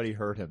everybody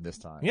heard him this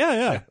time.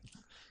 Yeah.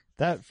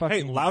 That Hey,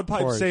 fucking loud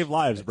pipes Porsche. save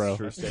lives, bro.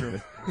 True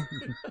statement.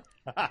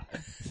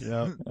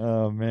 Yeah.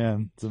 Oh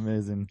man, it's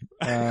amazing.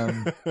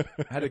 I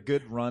had a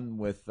good run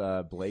with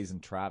Blaze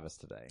and Travis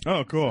today.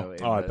 Oh, cool. So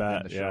in Oh, I the,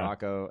 bet, in the yeah.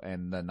 Scirocco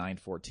and the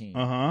 914.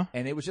 Uh-huh.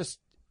 And it was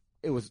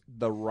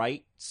the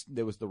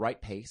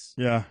right pace,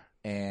 Yeah.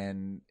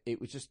 and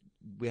it was just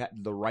we had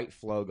the right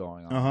flow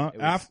going on. Uh-huh.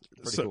 It was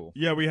pretty so, cool.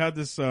 Yeah, we had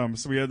this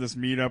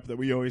meetup that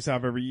we always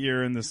have every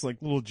year in this like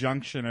little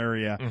junction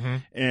area. Mm-hmm.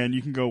 And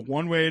you can go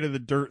one way to the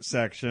dirt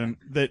section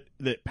that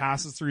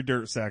passes through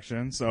dirt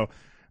section. So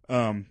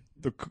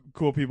the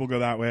cool people go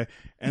that way.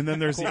 And then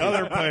there's the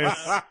other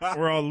place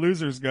where all the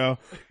losers go.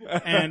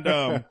 And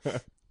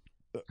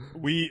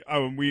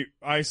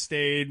I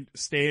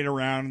stayed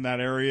around in that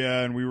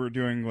area, and we were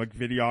doing like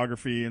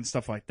videography and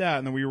stuff like that.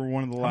 And then we were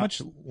one of the How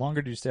last much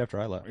longer did you stay after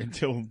I left?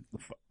 until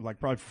like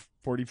probably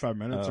 45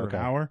 minutes Oh, or okay.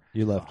 an hour.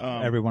 You left.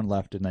 Everyone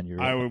left, and then you.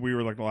 We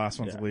were like the last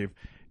ones Yeah. to leave,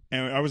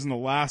 and I was in the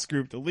last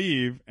group to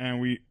leave, and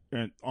we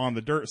on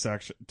the dirt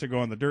section to go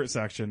on the dirt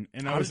section.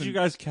 And I How was did you in,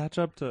 guys catch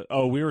up to?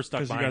 Oh, we were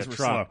stuck 'cause you behind guys a were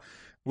truck. slow.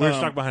 We were Um,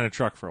 stuck behind a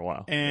truck for a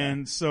while.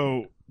 And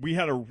so we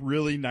had a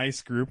really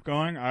nice group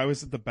going. I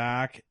was at the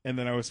back, and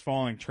then I was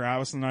following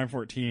Travis in the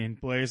 914,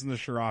 Blaze in the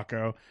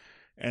Scirocco,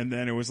 and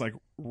then it was like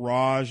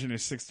Raj in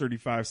his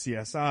 635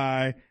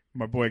 CSI,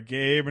 my boy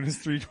Gabe in his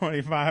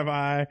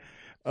 325i,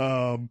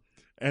 and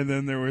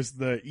then there was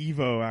the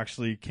Evo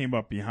actually came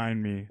up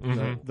behind me,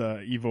 Mhm. the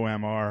Evo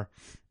MR,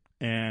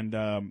 and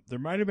there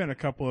might have been a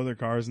couple other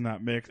cars in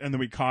that mix, and then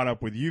we caught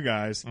up with you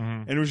guys, Mhm.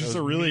 and it was just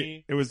It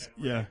was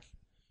me yeah.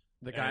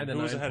 The guy in the who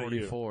was ahead of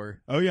you?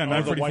 944. Oh yeah, Oh, the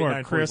white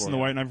 944, Chris 944, and the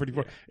yeah. white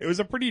 944. It was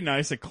a pretty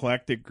nice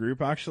eclectic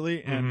group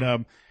actually, and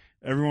Mhm.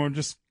 everyone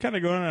just kind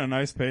of going at a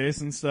nice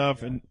pace and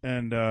stuff, and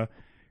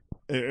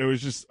it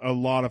was just a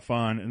lot of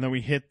fun. And then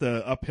we hit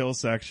the uphill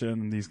section,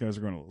 and these guys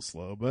are going a little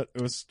slow, but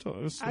it was still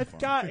I've fun.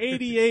 got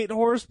 88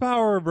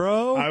 horsepower,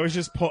 bro.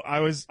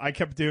 I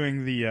kept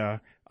doing the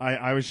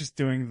I was just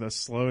doing the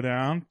slow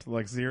down to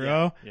like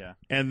 0, Yeah.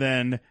 and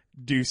then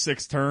do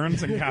 6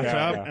 turns and catch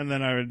Yeah, up, yeah. and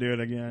then I would do it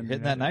again.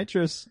 Hitting that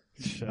nitrous.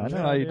 Shut I know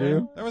up. how you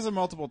do. There was a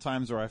multiple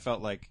times where I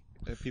felt like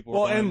people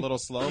Well, were going and- a little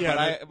slow,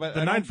 yeah, but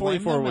the I don't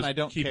blame 944 them, was and I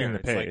don't keeping care. the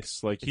It's like,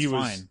 pace. Like, he it's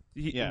was, fine.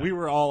 Yeah. we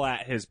were all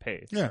at his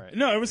pace. Yeah,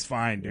 no, it was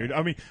fine, dude.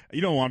 I mean,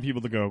 you don't want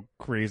people to go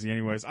crazy,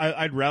 anyways.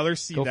 I'd rather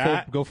see Go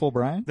that full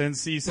Brian. than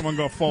see someone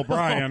go full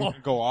Brian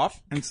Go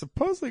off. and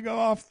supposedly go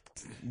off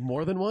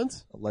More than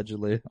once?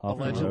 Allegedly. Off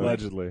the Allegedly. road.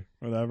 Allegedly.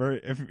 whatever.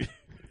 If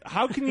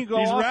How can you go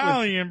he's off with-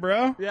 rallying,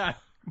 bro. Yeah.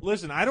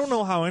 Listen, I don't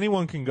know how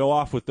anyone can go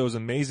off with those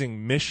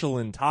amazing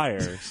Michelin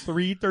tires.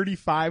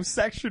 335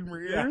 section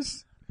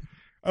rears.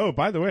 Oh,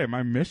 by the way,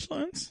 my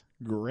Michelin's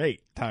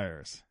great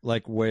tires.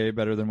 Like way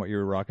better than what you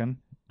were rocking.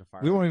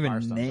 We won't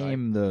even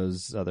name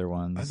those other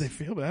ones. They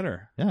feel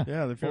better. Yeah.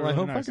 Yeah, they feel Well, I really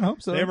hope I nice. can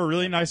hope so. They have a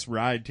really nice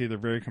ride too. They're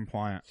very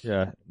compliant.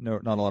 Yeah, no,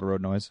 not a lot of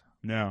road noise.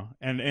 No,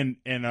 and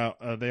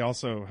they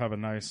also have a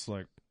nice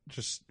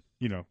just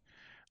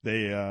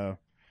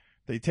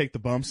they take the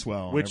bumps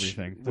well and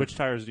everything. Which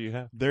tires do you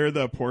have? They're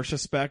the Porsche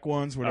spec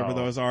ones, whatever Oh.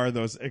 those are.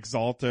 Those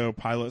Exalto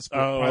Pilot Sport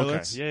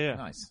pilots. Okay. Yeah.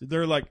 Nice.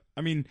 They're like,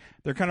 I mean,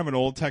 they're kind of an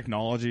old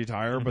technology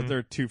tire, but Mhm.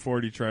 they're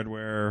 240 tread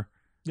wear.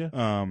 Yeah.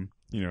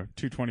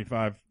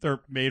 225. They're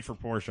made for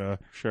Porsche,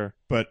 Sure.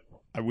 but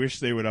I wish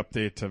they would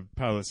update to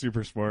Pilot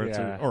Super Sports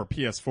Yeah. or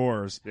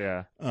PS4s.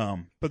 Yeah.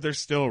 But they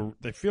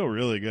feel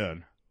really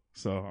good.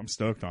 So I'm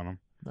stoked on them.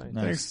 Nice.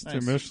 Nice. Thanks to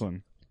Nice.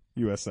 Michelin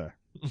USA.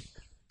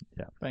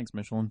 Yeah. Thanks,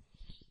 Michelin.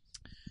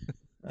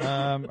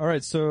 All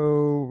right,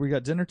 so we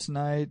got dinner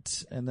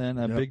tonight, and then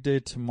a Yep. big day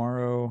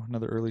tomorrow.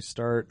 Another early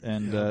start,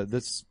 and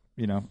this,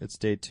 it's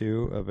day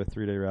 2 of a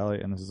 3-day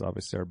rally, and this is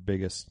obviously our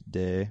biggest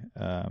day,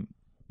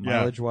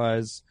 mileage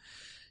wise.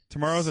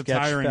 Tomorrow's a sketch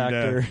tiring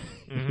factor. day.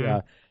 Mhm.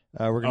 Yeah,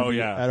 we're going to Oh, be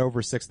yeah. at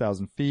over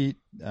 6,000 feet.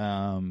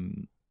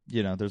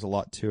 There's a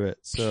lot to it.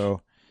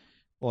 So,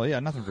 well, yeah,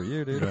 nothing for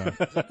you, dude. Is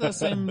that the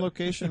same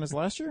location as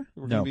last year?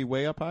 We're No. going to be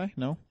way up high?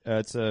 No?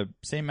 It's a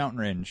same mountain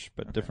range,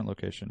 but different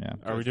location. Yeah,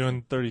 Are we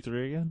doing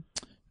 33 again?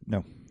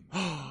 no,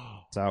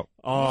 it's out.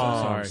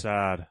 Oh, Sorry. I'm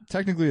sad.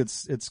 Technically,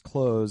 it's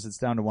closed. It's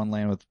down to one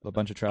lane with a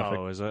bunch of traffic.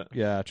 Oh, is it?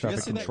 Yeah, Did you traffic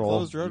guys see that control.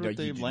 closed road You with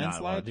know, the you do not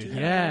landslide? wanna do too? that.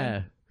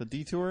 Yeah. The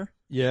detour?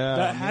 Yeah,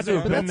 That had to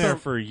have But been that's there so-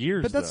 for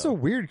years. But that's so though.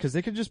 weird because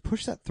they could just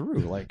push that through.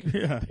 Like,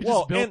 Yeah.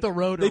 well. built and the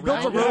road They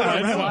built around the road it.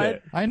 around Yeah,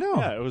 it. I know.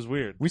 Yeah, it was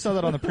weird. We saw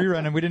that on the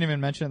pre-run, and we didn't even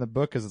mention it in the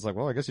book because it's like,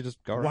 well, I guess you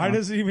just go around. Why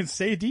does it even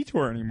say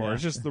detour anymore? Yeah.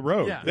 It's just the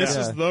road. Yeah. This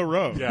Yeah. is the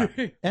road. Yeah.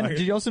 And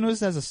did you also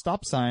notice it has a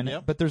stop sign,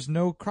 Yep. but there's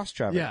no cross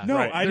traffic? Yeah. No,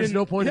 Right. I There's didn't.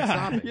 no point in yeah.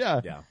 stopping.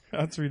 Yeah. Yeah.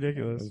 That's It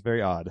ridiculous. was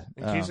very odd.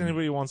 In case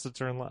anybody wants to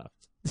turn left.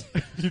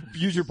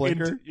 Use your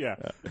blinker. Yeah.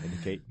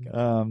 Indicate.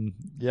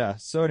 Yeah.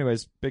 So,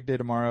 anyways, big day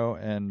tomorrow,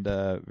 and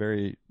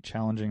very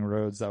challenging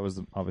roads. That was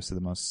obviously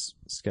the most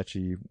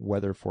sketchy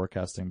weather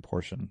forecasting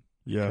portion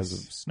because of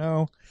Yes.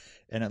 snow,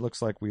 and it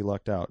looks like we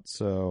lucked out.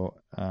 So,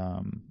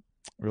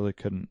 really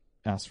couldn't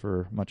ask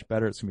for much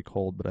better. It's gonna be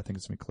cold, but I think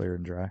it's gonna be clear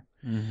and dry.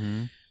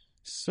 Mm-hmm.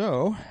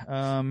 So, So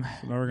now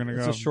we're gonna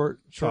it's go. a short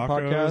tacos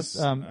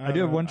podcast. I do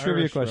have one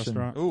trivia Irish question.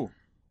 restaurant. Ooh.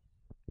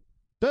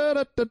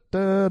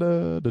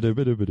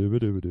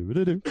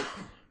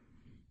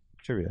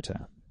 Trivia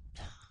time.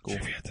 Cool.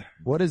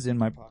 What is in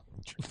my pocket?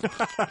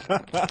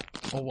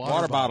 A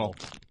Water bottle.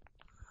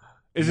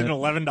 Is it an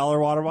 $11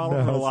 water bottle No,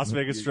 from the it's Las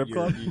Vegas strip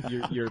club?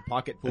 Your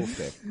pocket pool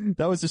stick.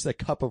 That was just a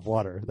cup of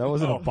water. That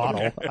wasn't a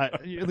bottle.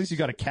 At least you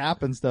got a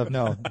cap and stuff.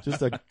 No,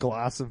 just a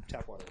glass of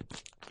tap water.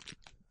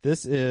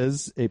 This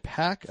is a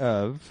pack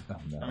of Oh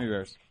Gummy no.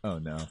 bears. Oh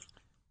no.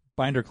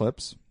 binder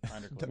clips,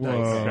 Whoa,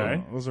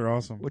 Okay. those are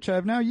awesome. which I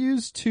have now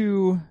used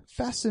to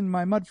fasten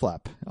my mud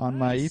flap on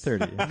my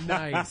E30.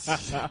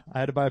 Nice. I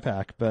had to buy a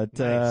pack, but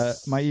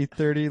Nice. my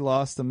E30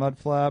 lost the mud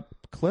flap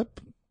clip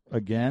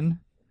again.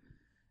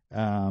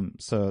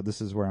 So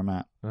this is where I'm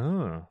at,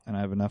 Oh. and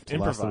I have enough to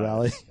last the Improvise.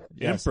 rally.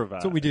 Yes, Improvise.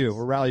 that's what we do.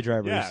 We're rally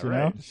drivers, Yeah, you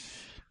right.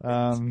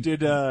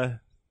 know.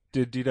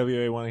 Did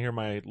DWA want to hear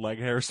my leg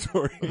hair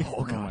story?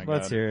 Oh, my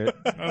Let's God. hear it.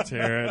 Let's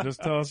hear it. Just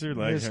tell us your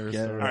leg Just hair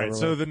get it story. All right,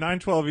 so the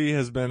 912E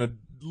has been a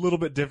little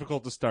bit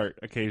difficult to start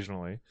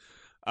occasionally.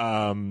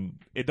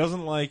 It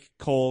doesn't like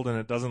cold and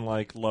it doesn't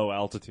like low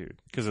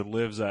altitude because it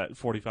lives at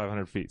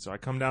 4,500 feet. So I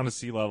come down to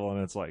sea level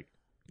and it's like,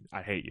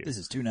 I hate you. This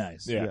is too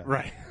nice. Yeah,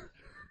 right.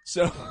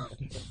 So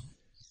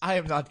I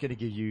am not going to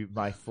give you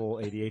my full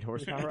 88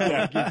 horsepower.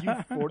 Yeah. I'm going to give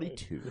you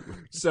 42.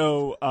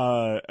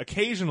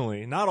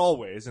 occasionally, not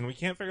always, and we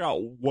can't figure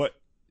out what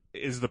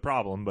is the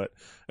problem, but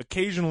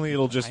occasionally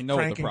it'll just I know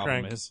what crank the and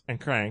problem crank is. and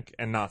crank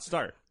and not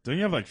start. Don't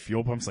you have like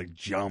fuel pumps like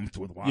jumped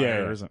with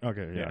wires?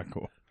 Okay, yeah, Yeah.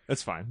 cool.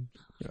 It's fine.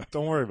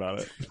 Don't worry about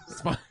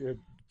it.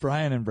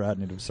 Brian and Brad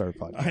need to start a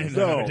podcast. I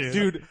know, No, dude.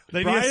 dude, They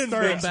need to Brian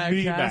start makes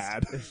me Backcast.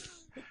 mad.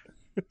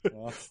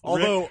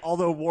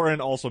 Although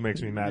Warren also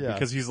makes me mad Yeah.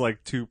 because he's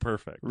like too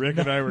perfect. Rick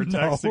and I were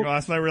texting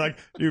last night. We're like,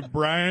 dude,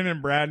 Brian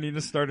and Brad need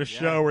to start a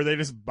show where they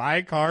just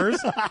buy cars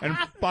and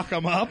fuck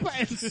them up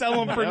and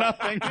sell them for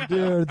nothing.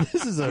 Dude,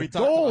 this is a We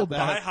talked gold.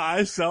 about Buy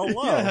high, sell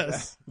low.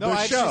 Yes. No, The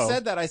I actually show.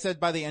 said that. I said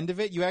by the end of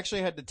it, you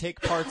actually had to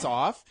take parts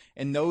off,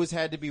 and those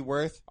had to be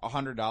worth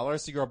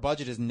 $100. So your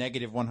budget is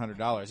negative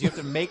 $100. You have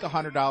to make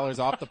 $100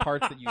 off the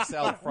parts that you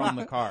sell from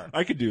the car.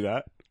 I could do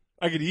that.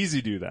 I could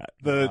easy do that.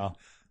 Wow.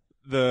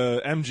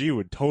 The MG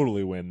would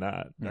totally win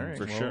that right,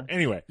 for well- sure.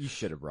 Anyway, You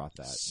should have brought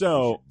that.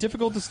 so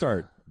Difficult to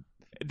start.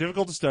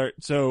 difficult to start.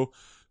 So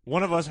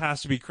one of us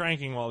has to be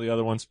cranking while the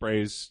other one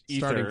sprays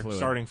ether,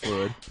 Starting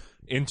fluid.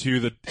 into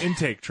the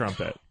intake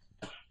trumpet.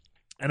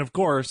 And of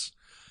course,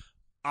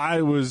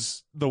 I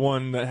was the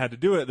one that had to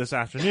do it this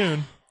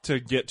afternoon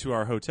to get to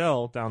our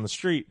hotel down the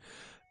street.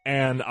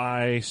 And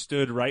I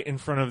stood right in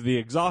front of the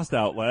exhaust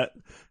outlet.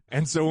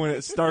 And so when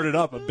it started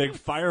up, a big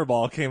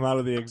fireball came out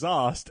of the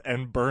exhaust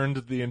and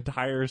burned the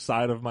entire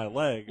side of my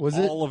leg. Was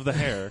it- all of the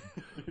hair.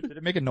 Did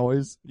it make a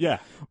noise? Yeah.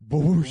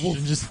 Boosh.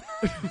 And just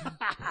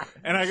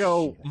And I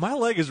go, my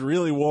leg is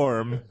really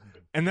warm.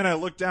 And then I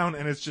look down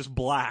and it's just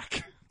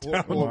black. Well,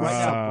 right Wow.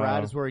 now,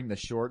 Brad is wearing the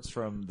shorts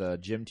from the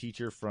gym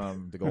teacher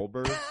from the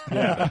Goldbergs.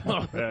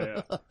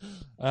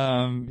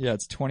 yeah,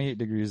 it's 28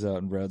 degrees out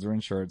and Brad's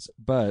wearing shorts.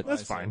 But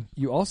That's fine.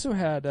 you also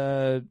had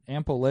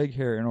ample leg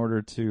hair in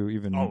order to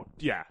even Oh,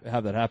 yeah.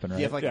 have that happen, right?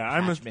 You have like Yeah, a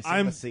I'm patch a- missing.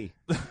 I'm- Let's see.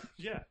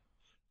 Yeah.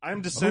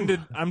 I'm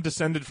descended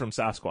from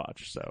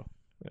Sasquatch, so.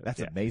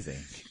 That's Yeah. amazing.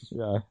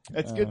 yeah.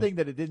 It's a good thing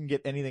that it didn't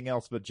get anything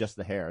else but just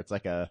the hair. It's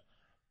like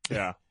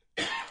Yeah.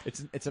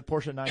 it's a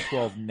Porsche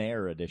 912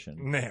 Nair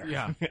edition. There.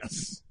 Yeah.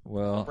 Yes.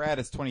 Well, Brad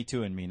is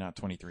 22 in me, not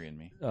 23 in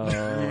me.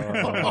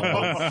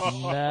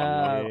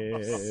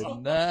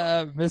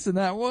 snap, missing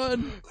that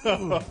one.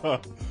 All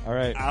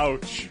right.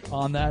 Ouch.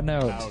 On that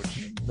note,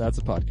 Ouch. that's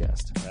a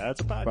podcast. That's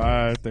a podcast.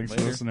 Bye. Thanks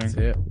for listening. That's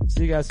it.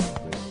 See you guys.